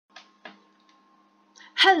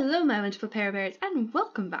Hello my wonderful pair bears, and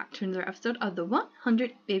welcome back to another episode of the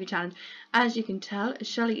 100 Baby Challenge. As you can tell,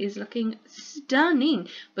 Shelly is looking stunning,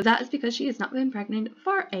 but that is because she has not been pregnant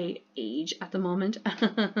for an age at the moment.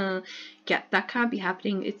 Yeah, that can't be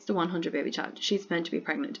happening. It's the 100 Baby Challenge. She's meant to be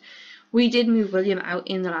pregnant. We did move William out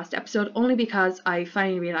in the last episode only because I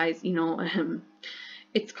finally realised,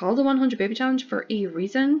 it's called the 100 Baby Challenge for a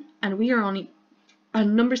reason, and we are only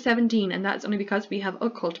on number 17, and that's only because we have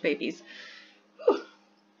occult babies. Whew.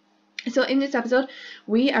 So in this episode,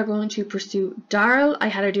 we are going to pursue Darryl. I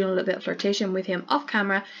had her doing a little bit of flirtation with him off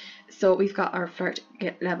camera, so we've got our flirt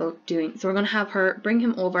level doing. So we're going to have her bring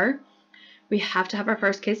him over. We have to have our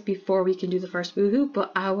first kiss before we can do the first woohoo,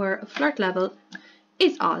 but our flirt level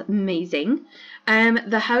is amazing.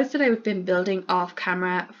 The house that I've been building off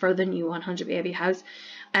camera for the new 100 baby house,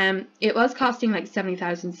 it was costing like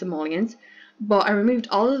 70,000 simoleons. But I removed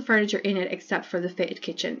all of the furniture in it except for the fitted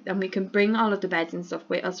kitchen, and we can bring all of the beds and stuff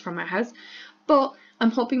with us from our house. But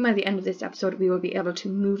I'm hoping by the end of this episode we will be able to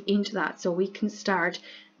move into that so we can start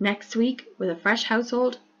next week with a fresh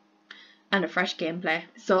household and a fresh gameplay.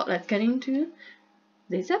 So let's get into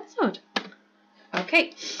this episode.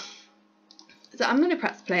 Okay, so I'm going to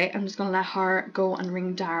press play. I'm just going to let her go and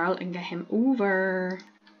ring Darryl and get him over.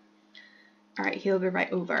 Alright, he'll be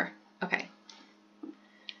right over. Okay.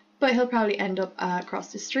 But he'll probably end up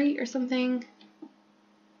across the street or something.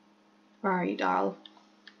 Where are you, Darryl?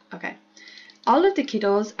 Okay. All of the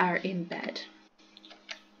kiddos are in bed.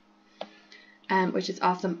 Which is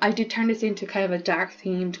awesome. I did turn this into kind of a dark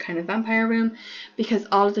themed kind of vampire room because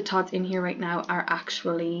all of the tots in here right now are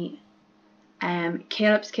actually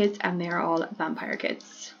Caleb's kids, and they're all vampire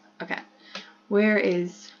kids. Okay. Where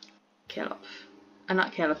is Caleb?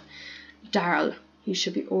 Not Caleb. Darryl. He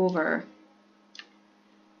should be over.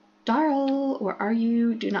 Darryl, where are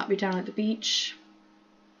you? Do not be down at the beach.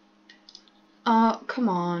 Oh, come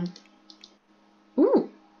on.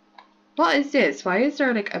 Ooh. What is this? Why is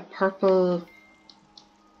there like a purple...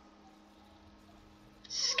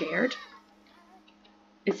 Scared?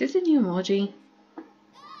 Is this a new emoji?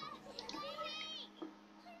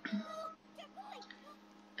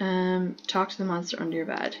 Talk to the monster under your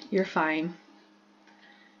bed. You're fine.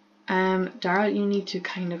 Darryl, you need to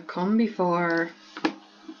kind of come before...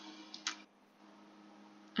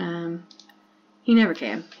 He never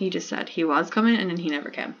came. He just said he was coming and then he never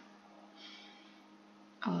came.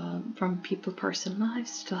 From People Person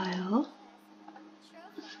Lifestyle.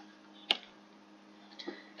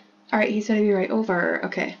 Alright, he said he'd be right over.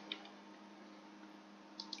 Okay.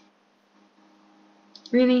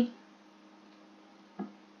 Really?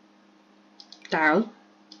 Darryl?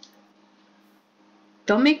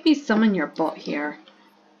 Don't make me summon your butt here.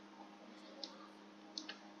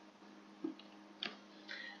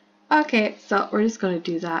 Okay, so we're just going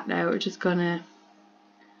to do that now. We're just going to...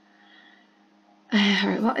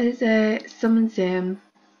 Alright, what is it? Summons him.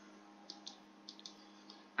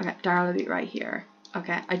 Okay, Darryl will be right here.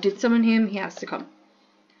 Okay, I did summon him. He has to come.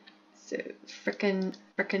 So, frickin'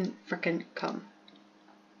 come.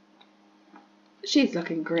 She's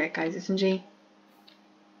looking great, guys, isn't she?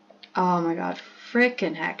 Oh my god.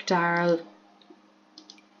 Frickin' heck, Darryl.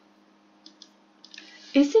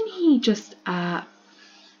 Isn't he just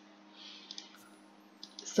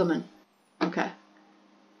summon? Okay.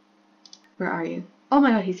 Where are you? Oh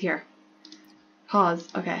my god, he's here. Pause.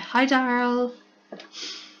 Okay. Hi, Darryl.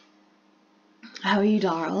 How are you,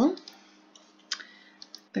 Darryl?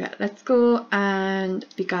 Okay, let's go and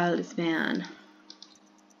beguile this man.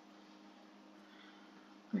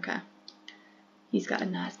 Okay. He's got a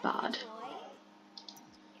nice bod.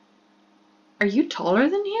 Are you taller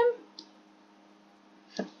than him?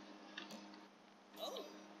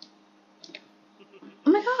 Oh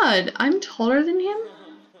my god, I'm taller than him?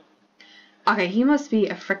 Okay, he must be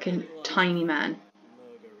a freaking tiny man.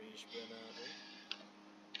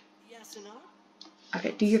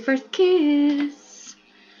 Okay, do your first kiss.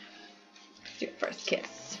 Let's do your first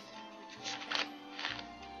kiss.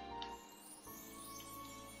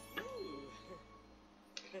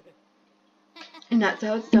 And that's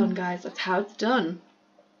how it's done, guys. That's how it's done.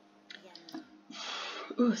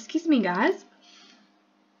 Ooh, excuse me, guys.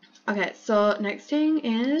 Okay, so next thing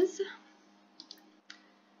is,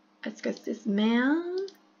 let's get this man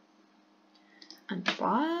and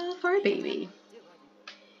file for a baby.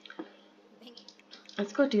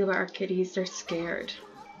 Let's go deal with our kitties. They're scared.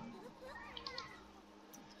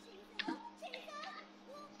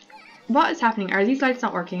 What is happening? Are these lights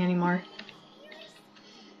not working anymore?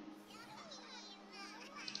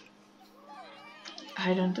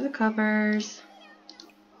 Hide under the covers.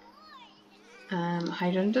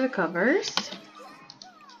 Hide under the covers.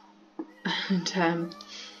 And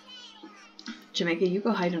Jamaica, you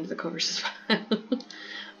go hide under the covers as well.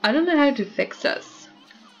 I don't know how to fix this,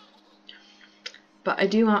 but I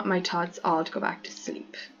do want my tots all to go back to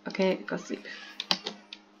sleep. Okay, go sleep.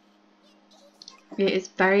 It is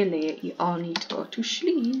very late. You all need to go to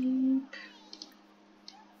sleep.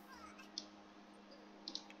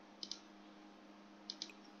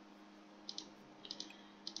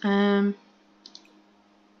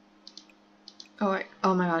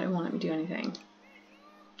 Oh my god, it won't let me do anything.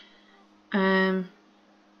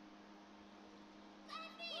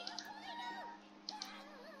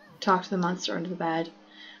 Talk to the monster under the bed.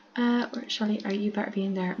 Shelley, are you better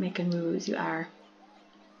being there making moves? You are.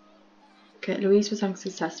 Okay, Louise was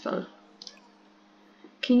unsuccessful.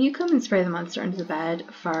 Can you come and spray the monster under the bed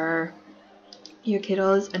for your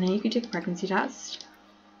kiddos, and then you can take a pregnancy test?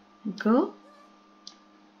 Go.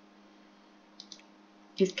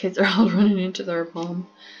 These kids are all running into their mom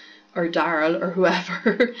or Daryl or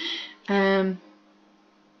whoever.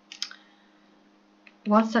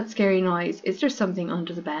 What's that scary noise? Is there something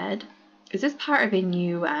under the bed? Is this part of a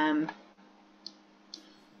new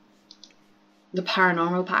the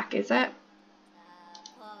paranormal pack, is it?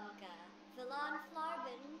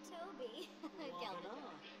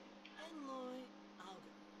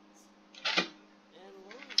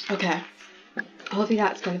 Okay. Hopefully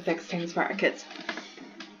that's going to fix things for our kids.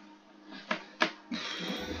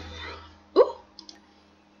 Ooh!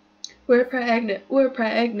 We're pregnant. We're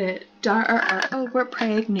pregnant. Oh, we're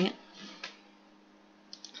pregnant.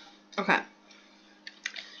 Okay.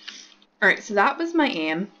 Alright, so that was my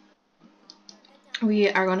aim.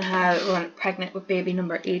 We're pregnant with baby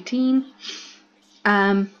number 18.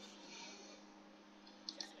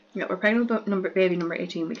 Yeah, we're pregnant with baby number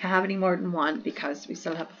 18. We can't have any more than one because we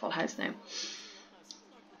still have a full house now.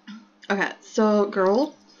 Okay, so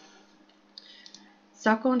girl,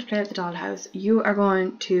 stop going to play at the dollhouse. You are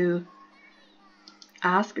going to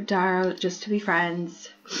ask Daryl just to be friends.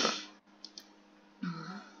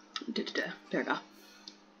 There we go.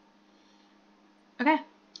 Okay,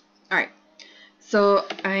 alright. So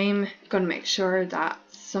I'm going to make sure that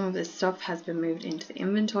some of this stuff has been moved into the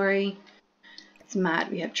inventory. It's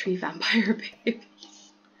mad, we have 3 vampire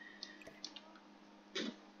babies.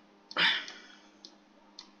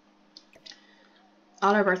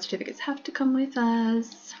 All our birth certificates have to come with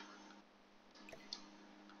us.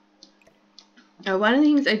 Now, one of the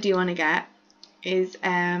things I do want to get is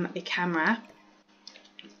a camera.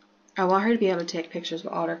 I want her to be able to take pictures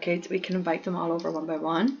with all our kids. We can invite them all over one by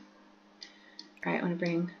one. Right, I want to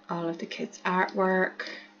bring all of the kids' artwork.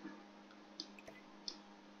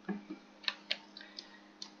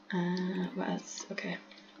 What else? Okay.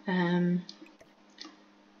 The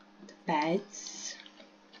beds.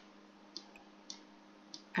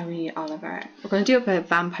 And we need all of our... We're going to do up a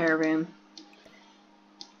vampire room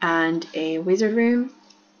and a wizard room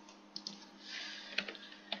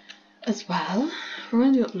as well. We're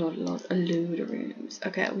going to do a load of rooms.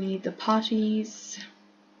 Okay, we need the potties.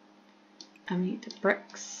 And we need the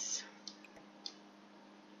bricks.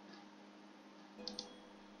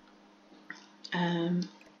 I'll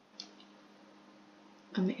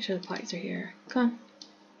make sure the potties are here. Come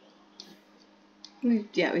on.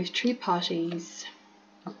 Yeah, we have 3 potties.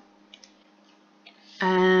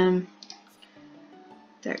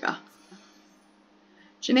 There we go.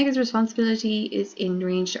 Jamaica's responsibility is in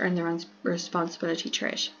range to earn the responsibility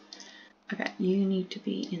trait. Okay, you need to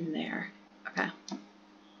be in there. Okay.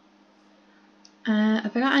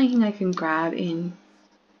 Have I got anything I can drag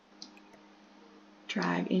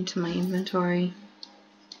into my inventory?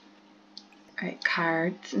 Alright,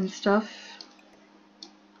 cards and stuff.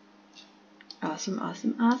 Awesome,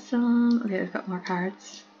 awesome, awesome. Okay, we've got more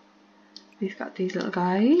cards. We've got these little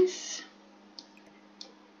guys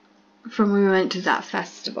from when we went to that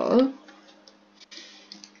festival.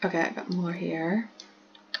 Okay, I got more here.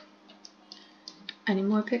 Any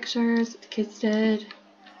more pictures that the kids did?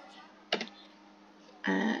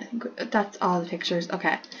 I think that's all the pictures.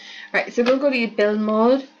 Okay, right. So we'll go to build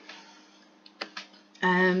mode.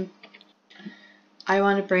 I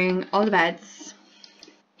want to bring all the beds.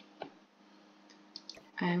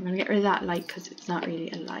 I'm going to get rid of that light because it's not really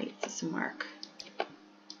a light. It does some work.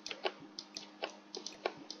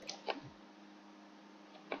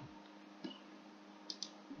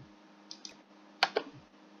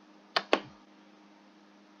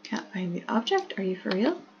 Can't find the object. Are you for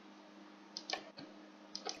real?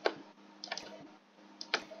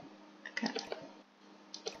 Okay.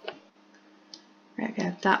 Right,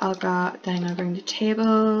 okay, that all got. Then I'm going to bring the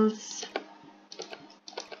tables.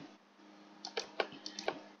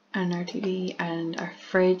 And our TV and our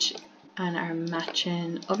fridge and our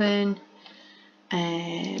matching oven.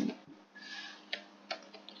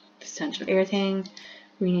 central air thing.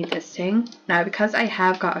 We need this thing. Now because I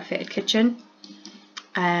have got a fitted kitchen,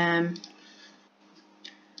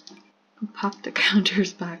 pop the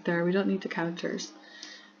counters back there. We don't need the counters.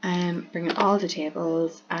 Bring in all the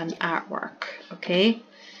tables and artwork, okay?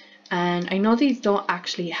 And I know these don't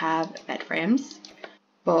actually have bed frames,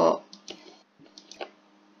 but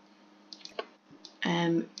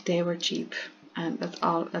they were cheap, and that's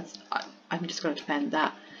all. I'm just going to defend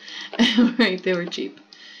that. Right, they were cheap.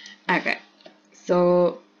 Okay,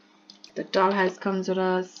 so the dollhouse comes with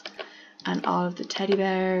us, and all of the teddy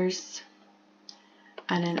bears,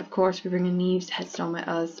 and then of course we're bringing Neve's headstone with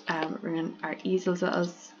us, we're bringing our easels with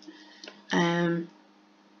us.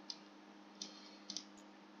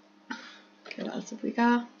 Okay, what else have we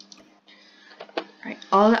got? Right,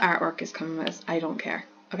 all the artwork is coming with us. I don't care.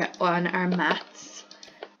 Okay, on our mats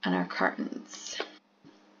and our curtains.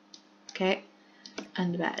 Okay,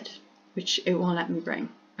 and the bed, which it won't let me bring.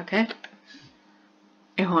 Okay,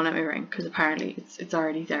 it won't let me bring because apparently it's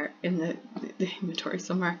already there in the inventory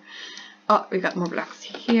somewhere. Oh, we got more blocks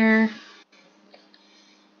here.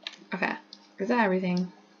 Okay, is that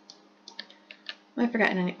everything? Am I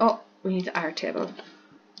forgetting any? Oh, we need the art table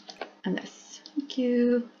and this. Thank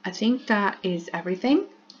you. I think that is everything.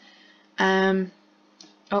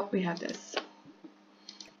 Oh, we have this.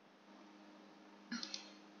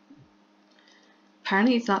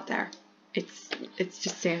 Apparently it's not there. It's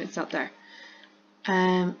just saying it's not there.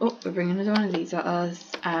 Oh, we're bringing another one of these with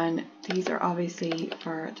us, and these are obviously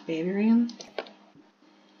for the baby room.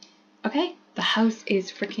 Okay, the house is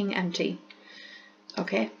freaking empty.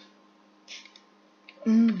 Okay.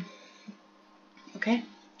 Okay.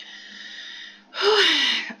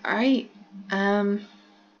 Alright.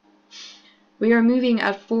 We are moving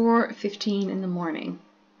at 4:15 in the morning.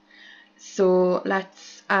 So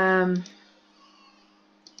let's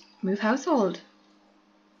move household.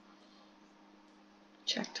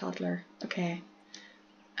 Check toddler. Okay.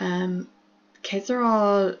 Kids are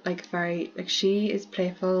all like very, like, she is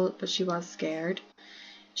playful but she was scared.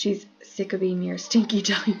 She's sick of being near stinky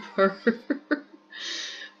diaper.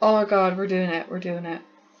 Oh my god, we're doing it. We're doing it.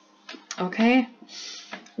 Okay.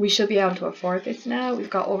 We should be able to afford this now. We've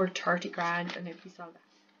got over 30 grand, and if we sell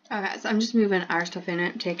that. Okay, so I'm just moving our stuff in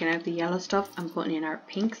it, taking out the yellow stuff and putting in our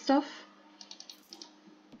pink stuff.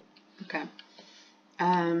 Okay.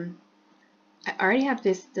 I already have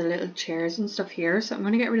the little chairs and stuff here, so I'm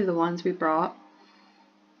going to get rid of the ones we brought.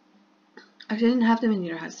 I didn't have them in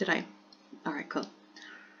your house, did I? Alright, cool.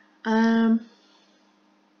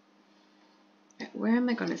 Where am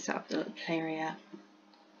I going to set up the little play area?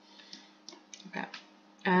 Okay.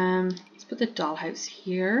 Let's put the dollhouse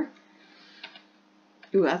here.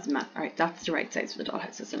 Ooh, that's a map. Alright, that's the right size for the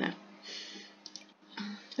dollhouse, isn't it?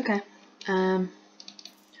 Okay.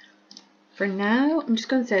 For now, I'm just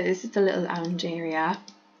going to say this is the little lounge area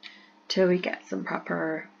till we get some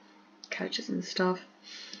proper couches and stuff.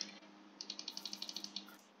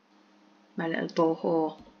 My little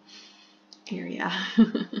boho area.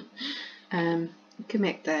 We can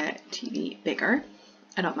make the TV bigger.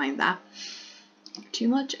 I don't mind that too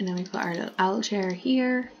much. And then we put our little owl chair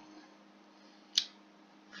here.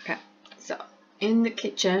 Okay, so in the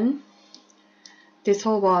kitchen, this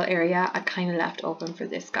whole wall area I kind of left open for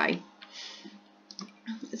this guy.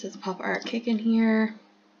 This is pop art kick in here.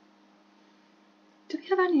 Do we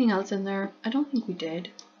have anything else in there? I don't think we did.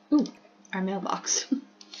 Ooh, our mailbox.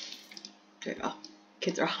 There we go.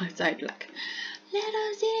 Kids are all outside like, let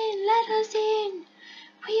us in, let us in.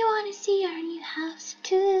 We want to see our new house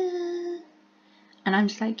too. And I'm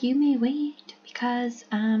just like, you may wait because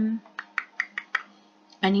I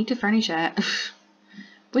need to furnish it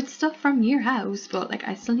with stuff from your house, but like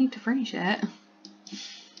I still need to furnish it.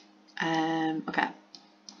 Okay.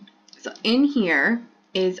 So in here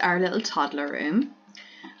is our little toddler room.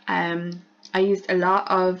 I used a lot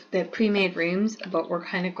of the pre-made rooms, but we're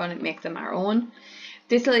kind of going to make them our own.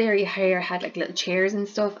 This little area here had like little chairs and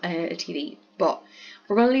stuff and a TV, but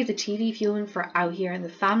we're going to leave the TV viewing for out here in the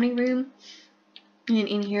family room. And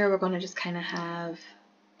in here we're going to just kind of have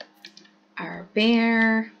our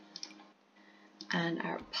bear and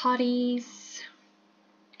our potties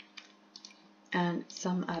and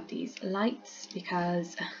some of these lights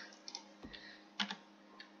because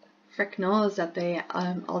Frick knows that they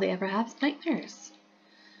all they ever have is nightmares.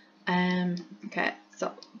 Okay,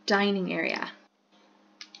 so dining area.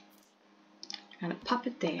 I'm gonna pop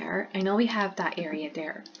it there. I know we have that area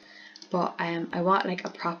there, but I want like a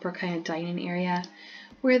proper kind of dining area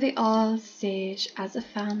where they all sit as a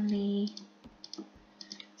family,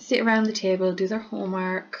 sit around the table, do their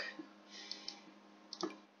homework,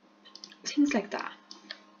 things like that.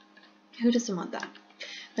 Who doesn't want that?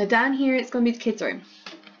 Now down here it's going to be the kids' room.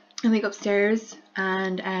 And we go upstairs,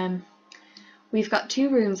 and we've got 2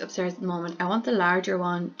 rooms upstairs at the moment. I want the larger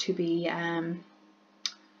one to be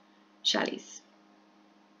Shelley's.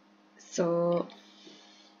 So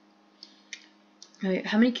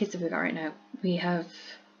how many kids have we got right now? We have,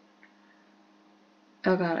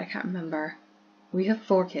 oh god, I can't remember. We have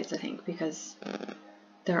 4 kids, I think, because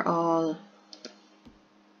they're all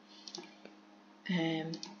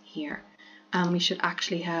here. And we should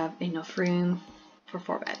actually have enough room for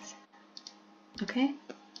 4 beds. Okay?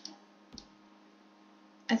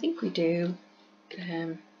 I think we do.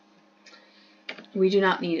 We do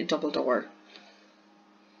not need a double door.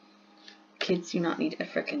 Kids do not need a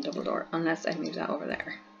freaking double door unless I move that over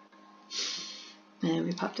there. And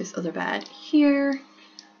we pop this other bed here.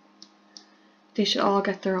 They should all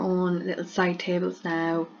get their own little side tables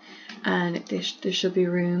now, and there should be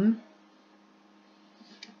room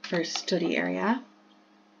for study area.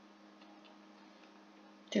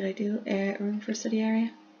 Did I do a room for study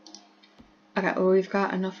area? Okay, well we've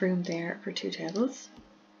got enough room there for 2 tables.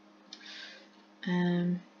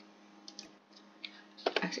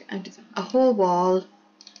 Actually, I did a whole wall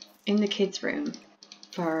in the kids' room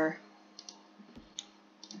for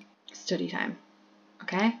study time.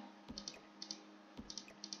 Okay.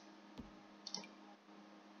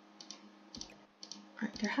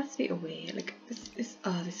 Right, there has to be a way. Like this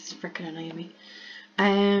is freaking annoying me.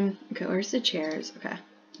 Okay, where's the chairs? Okay,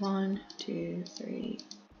 1, 2, 3,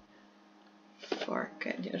 4.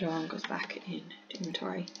 Okay, the other one goes back in the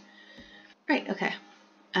inventory. Right. Okay.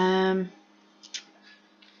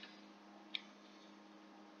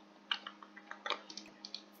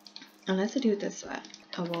 Unless I do it this way,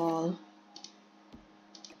 a wall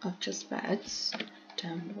of just beds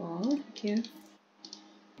down the wall. Thank you.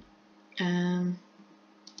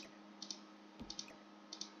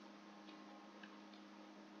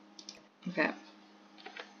 Okay.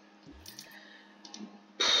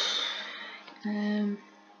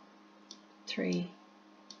 3.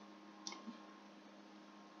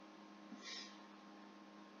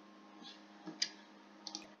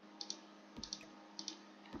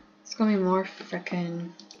 It's gonna be more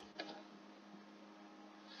frickin'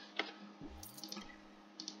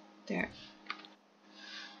 there.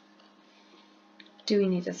 Do we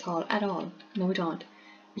need this hall at all? No, we don't.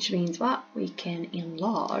 Which means what? We can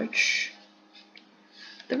enlarge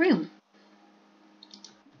the room.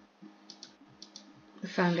 The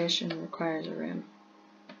foundation requires a room.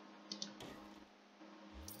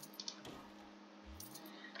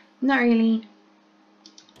 Not really.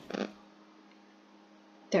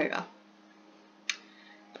 There we go.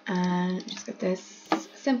 And just get this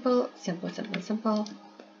simple, simple, simple, simple.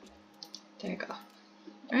 There you go.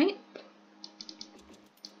 Alright?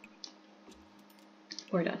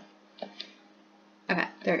 We're done. Okay,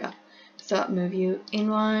 there we go. So move you in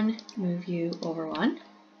 1, move you over 1.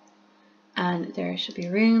 And there should be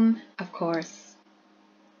room, of course,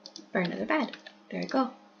 for another bed. There you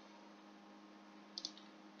go.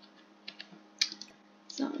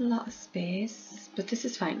 It's not a lot of space, but this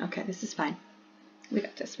is fine. Okay, this is fine. We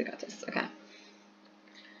got this, we got this. Okay.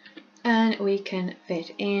 And we can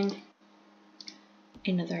fit in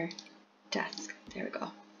another desk. There we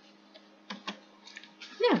go.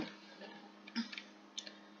 Yeah.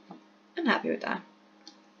 I'm happy with that.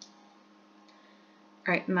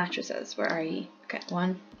 Alright, mattresses. Where are you? Okay,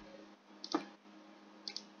 1.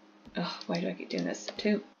 Oh, why do I keep doing this?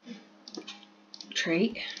 2.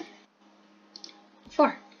 3.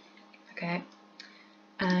 4. Okay.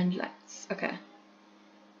 And let's, okay.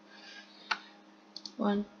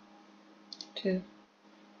 1, 2,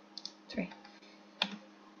 3.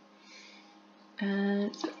 And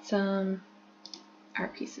let's put some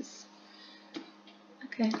art pieces.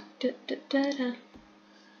 Okay. Da, da, da, da.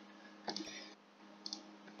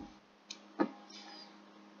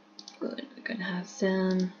 Good. We're gonna have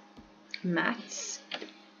some mats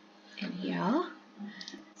in here.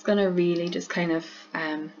 It's gonna really just kind of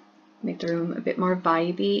make the room a bit more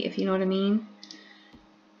vibey, if you know what I mean.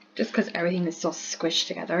 Just because everything is so squished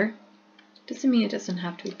together doesn't mean it doesn't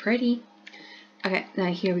have to be pretty. Okay,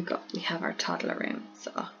 now here we go. We have our toddler room.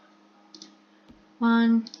 So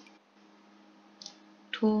 1,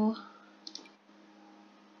 2,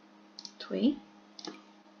 3,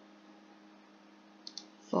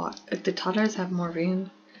 4. The toddlers have more room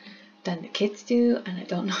than the kids do, and I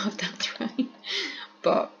don't know if that's right,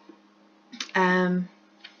 but I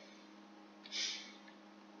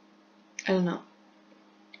don't know.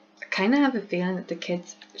 I kind of have a feeling that the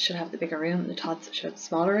kids should have the bigger room and the tots should have the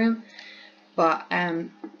smaller room, but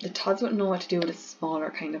the tots wouldn't know what to do with a smaller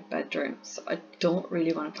kind of bedroom, so I don't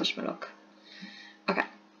really want to push my luck. Okay,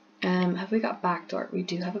 Have we got a back door? We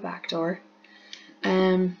do have a back door.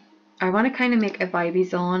 I want to kind of make a vibey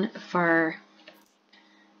zone for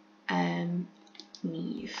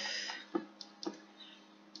Neve.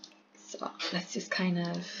 So let's just kind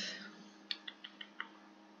of,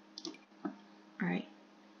 alright,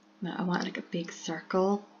 now I want like a big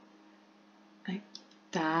circle like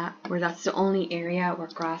that, where that's the only area where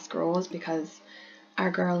grass grows because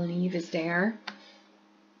our girl Neve is there.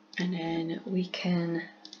 And then we can,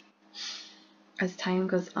 as time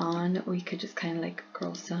goes on, we could just kind of like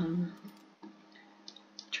grow some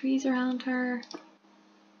trees around her.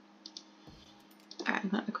 Alright, I'm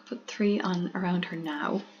going to put 3 on around her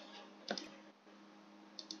now.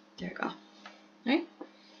 There we go. Right?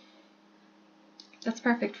 That's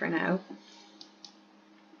perfect for now.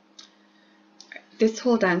 Right, this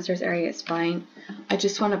whole downstairs area is fine. I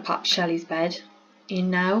just want to pop Shelly's bed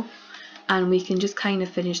in now, and we can just kind of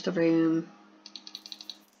finish the room.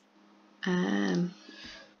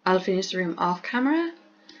 I'll finish the room off camera.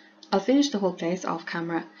 I'll finish the whole place off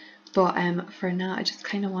camera, but for now I just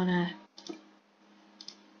kind of want to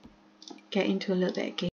get into a little bit of game.